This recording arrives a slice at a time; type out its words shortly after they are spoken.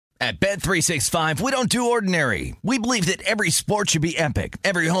At Bet365, we don't do ordinary. We believe that every sport should be epic.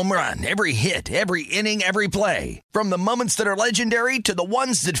 Every home run, every hit, every inning, every play. From the moments that are legendary to the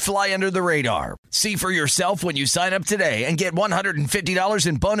ones that fly under the radar. See for yourself when you sign up today and get $150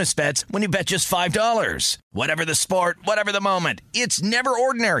 in bonus bets when you bet just $5. Whatever the sport, whatever the moment, it's never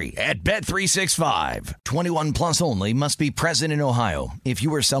ordinary at Bet365. 21 plus only. Must be present in Ohio. If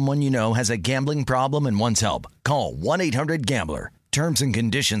you or someone you know has a gambling problem and wants help, call 1-800-GAMBLER. Terms and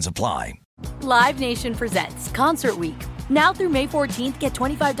conditions apply. Live Nation presents Concert Week. Now through May 14th, get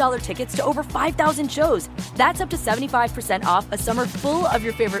 $25 tickets to over 5,000 shows. That's up to 75% off a summer full of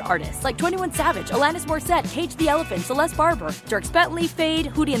your favorite artists like 21 Savage, Alanis Morissette, Cage the Elephant, Celeste Barber, Dierks Bentley, Fade,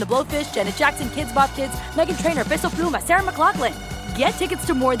 Hootie and the Blowfish, Janet Jackson, Kids Bop Kids, Meghan Trainor, Peso Pluma, Sarah McLachlan. Get tickets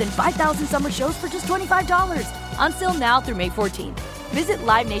to more than 5,000 summer shows for just $25. Until now through May 14th. Visit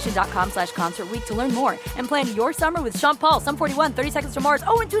LiveNation.com/Concert Week to learn more and plan your summer with Sean Paul, Sum 41, 30 Seconds to Mars,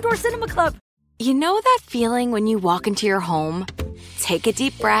 and Two Door Cinema Club. You know that feeling when you walk into your home, take a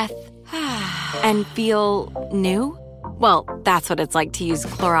deep breath, and feel new? Well, that's what it's like to use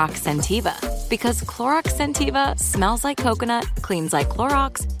Clorox Scentiva. Because Clorox Scentiva smells like coconut, cleans like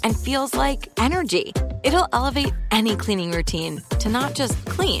Clorox, and feels like energy. It'll elevate any cleaning routine to not just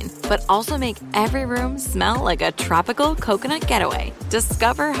clean, but also make every room smell like a tropical coconut getaway.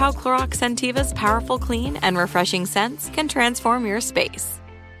 Discover how Clorox Scentiva's powerful clean and refreshing scents can transform your space.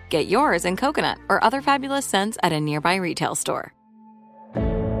 Get yours in coconut or other fabulous scents at a nearby retail store.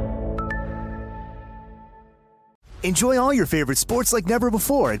 Enjoy all your favorite sports like never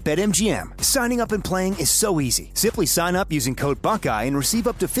before at BetMGM. Signing up and playing is so easy. Simply sign up using code Buckeye and receive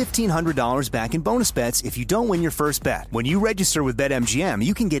up to $1,500 back in bonus bets if you don't win your first bet. When you register with BetMGM,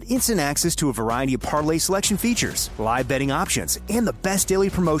 you can get instant access to a variety of parlay selection features, live betting options, and the best daily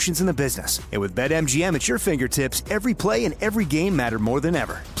promotions in the business. And with BetMGM at your fingertips, every play and every game matter more than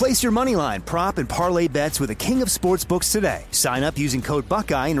ever. Place your moneyline, prop, and parlay bets with the king of sportsbooks today. Sign up using code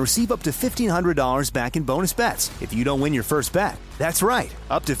Buckeye and receive up to $1,500 back in bonus bets if you don't win your first bet. That's right,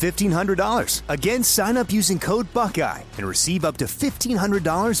 up to $1,500. Again, sign up using code Buckeye and receive up to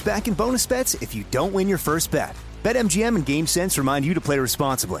 $1,500 back in bonus bets if you don't win your first bet. BetMGM and GameSense remind you to play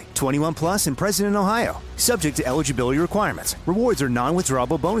responsibly. 21 plus and present in Ohio. Subject to eligibility requirements. Rewards are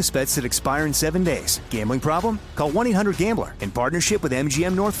non-withdrawable bonus bets that expire in 7 days. Gambling problem? Call 1-800-GAMBLER in partnership with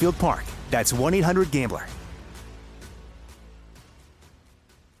MGM Northfield Park. That's 1-800-GAMBLER.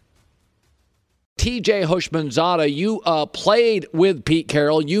 TJ Houshmandzadeh, you played with Pete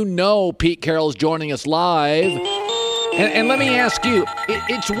Carroll. You know Pete Carroll's joining us live. And let me ask you,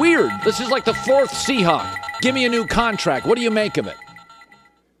 it's weird. This is like the fourth Seahawk. Give me a new contract. What do you make of it?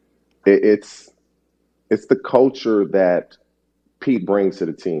 It's the culture that Pete brings to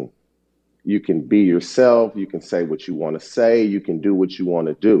the team. You can be yourself. You can say what you want to say. You can do what you want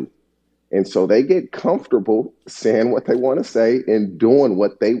to do. And so they get comfortable saying what they want to say and doing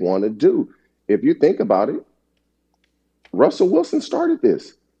what they want to do. If you think about it, Russell Wilson started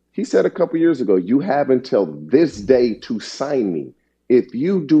this. He said a couple years ago, you have until this day to sign me. If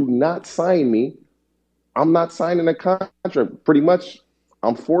you do not sign me, I'm not signing a contract. Pretty much,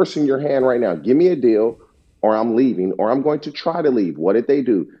 I'm forcing your hand right now. Give me a deal or I'm leaving or I'm going to try to leave. What did they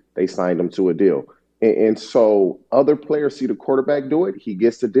do? They signed him to a deal. And so other players see the quarterback do it. He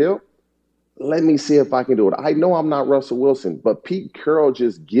gets the deal. Let me see if I can do it. I know I'm not Russell Wilson, but Pete Carroll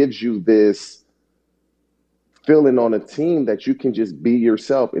just gives you this feeling on a team that you can just be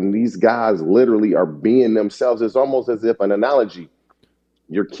yourself. And these guys literally are being themselves. It's almost as if an analogy.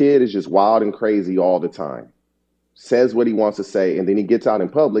 Your kid is just wild and crazy all the time, says what he wants to say, and then he gets out in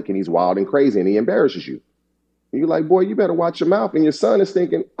public and he's wild and crazy and he embarrasses you. And you're like, boy, you better watch your mouth. And your son is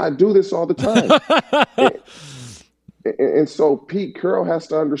thinking, I do this all the time. And so Pete Carroll has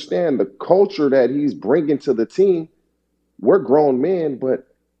to understand the culture that he's bringing to the team. We're grown men, but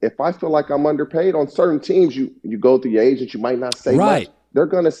if I feel like I'm underpaid on certain teams, you go through your agent, you might not say much. They're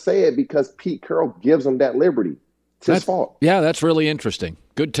going to say it because Pete Carroll gives them that liberty. It's his fault. Yeah, that's really interesting.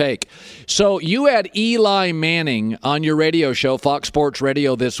 Good take. So you had Eli Manning on your radio show, Fox Sports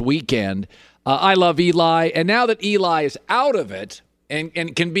Radio, this weekend. I love Eli. And now that Eli is out of it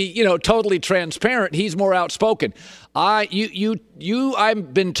and can be, totally transparent, he's more outspoken. I've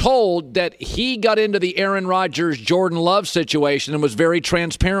been told that he got into the Aaron Rodgers, Jordan Love situation and was very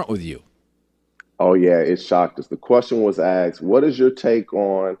transparent with you. Oh, yeah, it shocked us. The question was asked, what is your take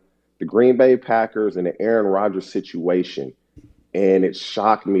on the Green Bay Packers and the Aaron Rodgers situation? And it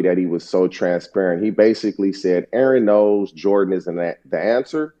shocked me that he was so transparent. He basically said, Aaron knows Jordan isn't the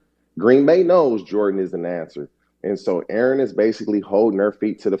answer. Green Bay knows Jordan isn't the answer. And so Aaron is basically holding their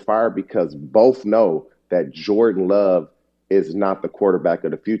feet to the fire because both know that Jordan Love is not the quarterback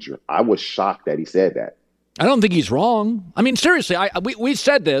of the future. I was shocked that he said that. I don't think he's wrong. I mean, seriously, we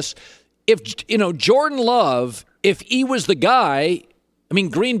said this. If, Jordan Love, if he was the guy, I mean,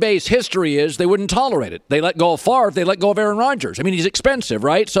 Green Bay's history is they wouldn't tolerate it. They let go of Favre. They let go of Aaron Rodgers. I mean, he's expensive,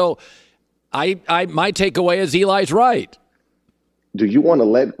 right? So my takeaway is Eli's right. Would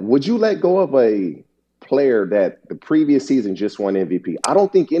you let go of a player that the previous season just won MVP? I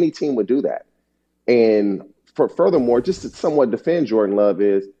don't think any team would do that. And furthermore, just to somewhat defend Jordan Love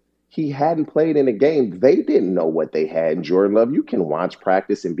is he hadn't played in a game. They didn't know what they had in Jordan Love. You can watch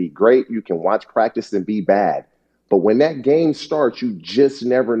practice and be great. You can watch practice and be bad. But when that game starts, you just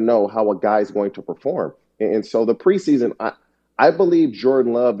never know how a guy's going to perform. And so the preseason, I believe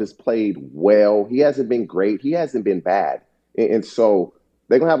Jordan Love has played well. He hasn't been great. He hasn't been bad. And so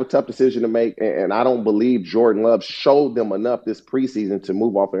they're going to have a tough decision to make, and I don't believe Jordan Love showed them enough this preseason to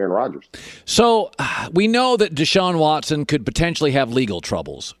move off Aaron Rodgers. So we know that Deshaun Watson could potentially have legal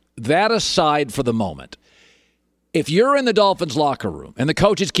troubles. That aside for the moment, if you're in the Dolphins locker room and the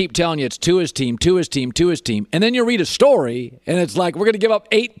coaches keep telling you it's to his team, and then you read a story and it's like, we're going to give up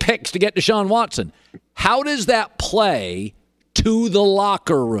 8 picks to get Deshaun Watson, how does that play to the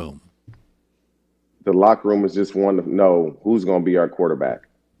locker room? The locker room is just wanting to know who's going to be our quarterback.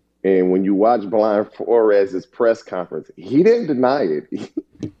 And when you watch Brian Flores' press conference, he didn't deny it.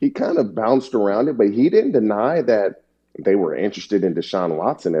 He kind of bounced around it, but he didn't deny that they were interested in Deshaun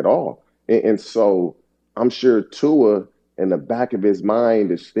Watson at all. And so I'm sure Tua, in the back of his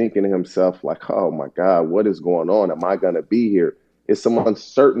mind, is thinking to himself, like, oh, my God, what is going on? Am I going to be here? It's some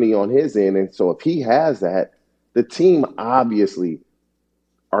uncertainty on his end. And so if he has that, the team obviously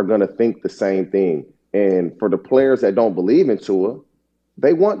are going to think the same thing. And for the players that don't believe in Tua,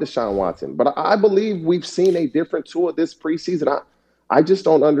 they want Deshaun Watson. But I believe we've seen a different Tua this preseason. I just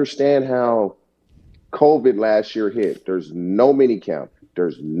don't understand how COVID last year hit. There's no mini camp.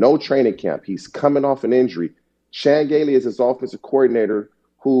 There's no training camp. He's coming off an injury. Chan Gailey is his offensive coordinator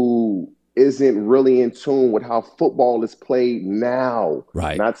who isn't really in tune with how football is played now.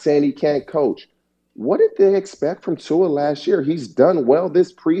 Right. Not saying he can't coach. What did they expect from Tua last year? He's done well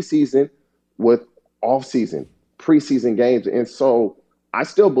this preseason with offseason, preseason games. And so I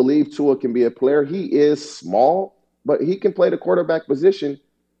still believe Tua can be a player. He is small, but he can play the quarterback position.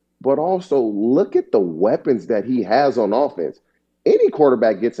 But also look at the weapons that he has on offense. Any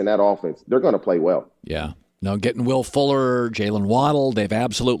quarterback gets in that offense, they're going to play well. Yeah. No, getting Will Fuller, Jalen Waddle, they've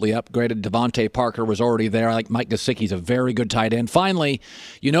absolutely upgraded. Devontae Parker was already there. I like Mike Gesicki's a very good tight end. Finally,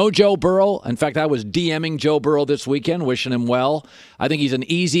 Joe Burrow. In fact, I was DMing Joe Burrow this weekend, wishing him well. I think he's an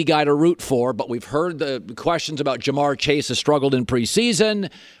easy guy to root for, but we've heard the questions about Jamar Chase has struggled in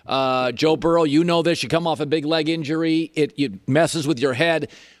preseason. Joe Burrow, you know this. You come off a big leg injury. It messes with your head.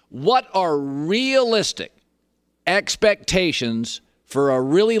 What are realistic expectations for a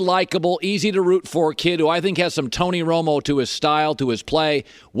really likable, easy-to-root-for kid who I think has some Tony Romo to his style, to his play?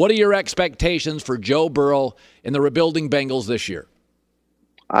 What are your expectations for Joe Burrow in the rebuilding Bengals this year?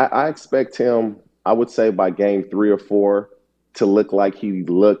 I expect him, I would say, by game 3 or 4 to look like he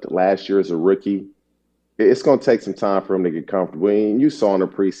looked last year as a rookie. It's going to take some time for him to get comfortable. And you saw in the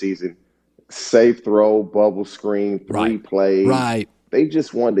preseason, safe throw, bubble screen, 3 plays. Right. They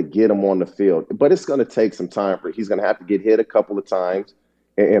just wanted to get him on the field. But it's going to take some time for he's going to have to get hit a couple of times.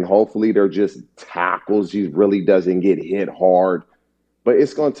 And hopefully they're just tackles. He really doesn't get hit hard. But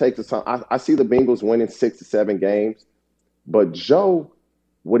it's going to take some time. I see the Bengals winning 6 to 7 games. But Joe,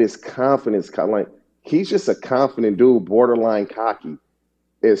 with his confidence, he's just a confident dude, borderline cocky.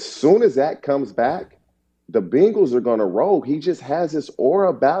 As soon as that comes back, the Bengals are going to roll. He just has this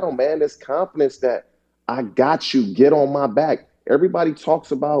aura about him, man, this confidence that I got you, get on my back. Everybody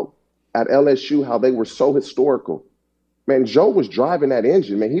talks about at LSU how they were so historical. Man, Joe was driving that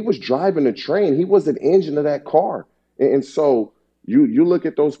engine. Man, he was driving the train. He was an engine of that car. And so you look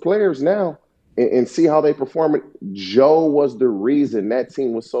at those players now and see how they perform. Joe was the reason that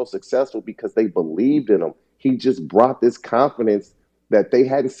team was so successful because they believed in him. He just brought this confidence that they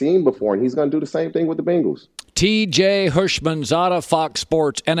hadn't seen before, and he's going to do the same thing with the Bengals. TJ Houshmandzadeh, Fox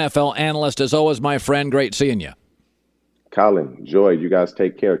Sports NFL analyst. As always, my friend, great seeing you. Colin, Joy, you guys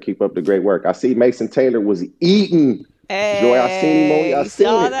take care. Keep up the great work. I see Mason Taylor was eating. Hey, Joy, I seen him. I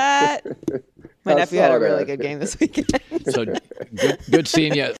saw that. My nephew had a really good game this weekend. So good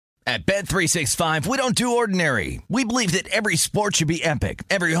seeing you. At Bet365, we don't do ordinary. We believe that every sport should be epic.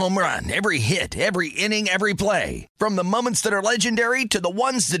 Every home run, every hit, every inning, every play. From the moments that are legendary to the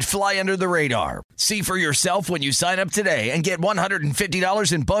ones that fly under the radar. See for yourself when you sign up today and get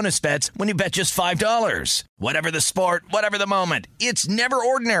 $150 in bonus bets when you bet just $5. Whatever the sport, whatever the moment, it's never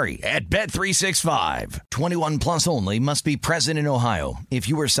ordinary at Bet365. 21 plus only. Must be present in Ohio. If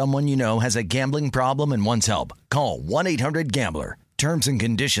you or someone you know has a gambling problem and wants help, call 1-800-GAMBLER. Terms and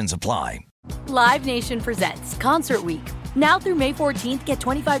conditions apply. Live Nation presents Concert Week. Now through May 14th, get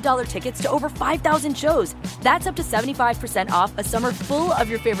 $25 tickets to over 5,000 shows. That's up to 75% off a summer full of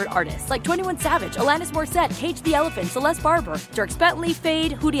your favorite artists like 21 Savage, Alanis Morissette, Cage the Elephant, Celeste Barber, Dierks Bentley,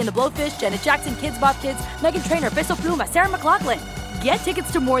 Fade, Hootie and the Blowfish, Janet Jackson, Kids Bop Kids, Meghan Trainor, Peso Pluma, Sarah McLachlan. Get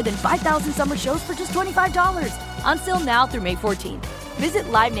tickets to more than 5,000 summer shows for just $25. Until now through May 14th. Visit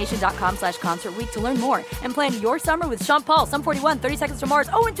LiveNation.com/Concert Week to learn more and plan your summer with Sean Paul, Sum 41, 30 Seconds to Mars,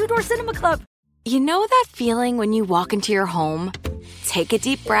 and Two Door Cinema Club. You know that feeling when you walk into your home, take a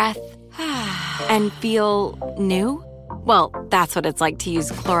deep breath, and feel new? Well, that's what it's like to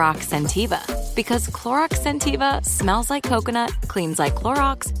use Clorox Scentiva. Because Clorox Scentiva smells like coconut, cleans like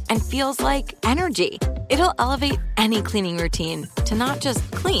Clorox, and feels like energy. It'll elevate any cleaning routine to not just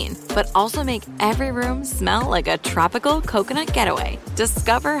clean, but also make every room smell like a tropical coconut getaway.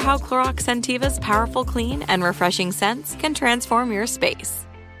 Discover how Clorox Scentiva's powerful clean and refreshing scents can transform your space.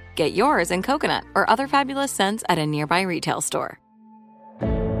 Get yours in coconut or other fabulous scents at a nearby retail store.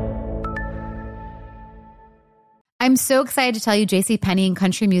 I'm so excited to tell you JCPenney and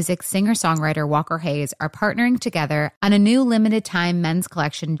country music singer-songwriter Walker Hayes are partnering together on a new limited-time men's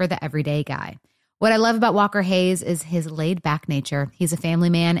collection for the everyday guy. What I love about Walker Hayes is his laid-back nature. He's a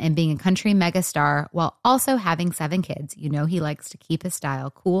family man, and being a country megastar while also having 7 kids, you know he likes to keep his style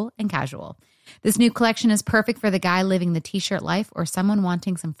cool and casual. This new collection is perfect for the guy living the t-shirt life or someone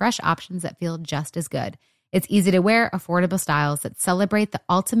wanting some fresh options that feel just as good. It's easy to wear, affordable styles that celebrate the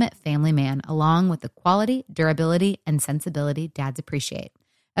ultimate family man, along with the quality, durability, and sensibility dads appreciate.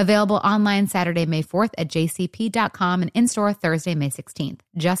 Available online Saturday, May 4th at jcp.com and in-store Thursday, May 16th.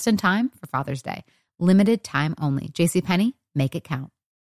 Just in time for Father's Day. Limited time only. JCPenney, make it count.